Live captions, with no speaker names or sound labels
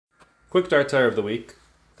Quick Torah of the week.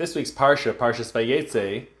 This week's Parsha, Parshas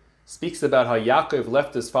Vayetze, speaks about how Yakov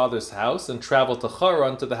left his father's house and traveled to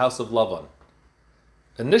Haran to the house of Lavan.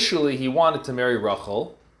 Initially, he wanted to marry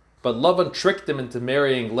Rachel, but Lavan tricked him into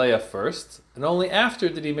marrying Leah first, and only after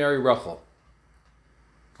did he marry Rachel.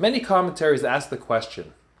 Many commentaries ask the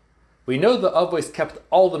question. We know the Avos kept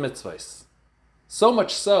all the mitzvahs. So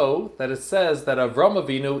much so that it says that Avraham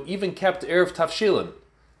Avinu even kept Erev Tavshilin,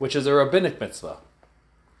 which is a rabbinic mitzvah.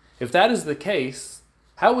 If that is the case,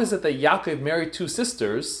 how is it that Yakov married two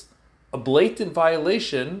sisters, a blatant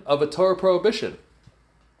violation of a Torah prohibition?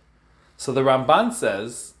 So the Ramban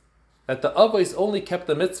says that the Avos only kept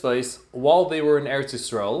the mitzvahs while they were in Eretz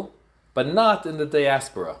Yisrael, but not in the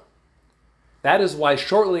diaspora. That is why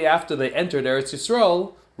shortly after they entered Eretz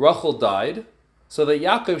Yisrael, Rachel died, so that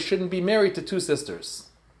Yakov shouldn't be married to two sisters.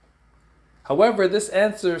 However, this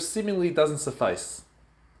answer seemingly doesn't suffice.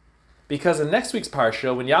 Because in next week's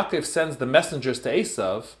Parsha, when Yakov sends the messengers to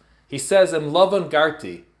Esav, he says, Im Lavan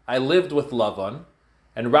Garti, I lived with Lavan,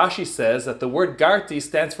 and Rashi says that the word Garti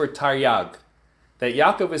stands for Taryag, that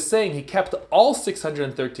Yakov is saying he kept all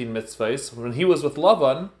 613 mitzvahs when he was with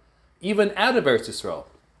Lavan, even out of Eretz Yisrael.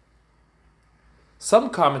 Some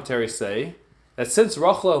commentaries say that since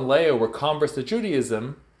Rachel and Leah were converts to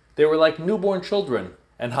Judaism, they were like newborn children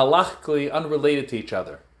and halachically unrelated to each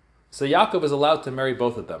other. So Yaakov is allowed to marry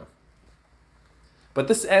both of them. But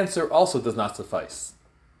this answer also does not suffice.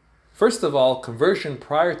 First of all, conversion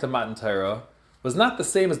prior to Matan Torah was not the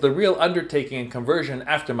same as the real undertaking and conversion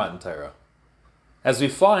after Matan Torah. As we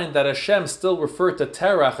find that Hashem still referred to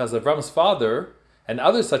Terach as Avram's father, and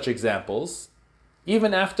other such examples,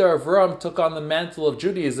 even after Avram took on the mantle of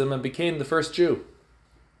Judaism and became the first Jew.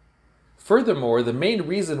 Furthermore, the main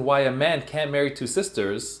reason why a man can't marry two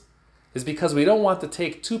sisters is because we don't want to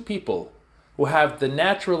take two people who have the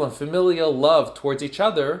natural and familial love towards each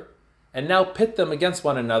other and now pit them against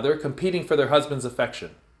one another, competing for their husband's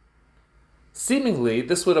affection. Seemingly,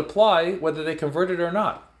 this would apply whether they converted or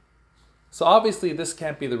not. So obviously, this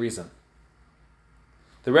can't be the reason.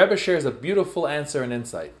 The Rebbe shares a beautiful answer and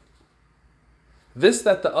insight. This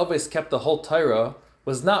that the Avos kept the whole Torah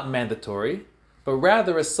was not mandatory, but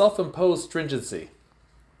rather a self-imposed stringency.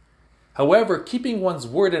 However, keeping one's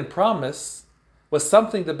word and promise was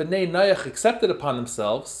something the Bnei Noach accepted upon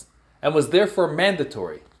themselves and was therefore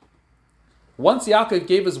mandatory. Once Yaakov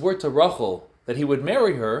gave his word to Rachel that he would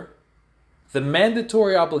marry her, the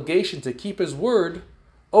mandatory obligation to keep his word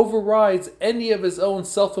overrides any of his own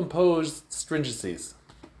self-imposed stringencies.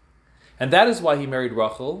 And that is why he married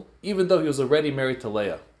Rachel, even though he was already married to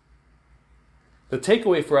Leah. The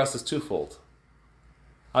takeaway for us is twofold.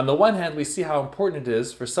 On the one hand, we see how important it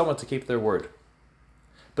is for someone to keep their word.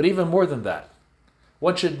 But even more than that,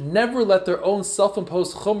 one should never let their own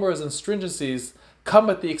self-imposed chumras and stringencies come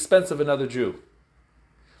at the expense of another Jew.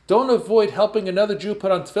 Don't avoid helping another Jew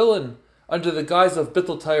put on tefillin under the guise of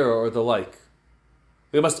bittul Torah or the like.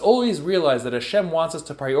 We must always realize that Hashem wants us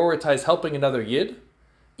to prioritize helping another Yid,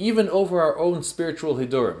 even over our own spiritual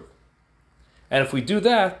hidurim. And if we do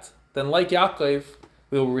that, then like Yaakov,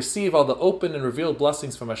 we will receive all the open and revealed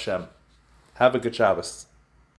blessings from Hashem. Have a good Shabbos.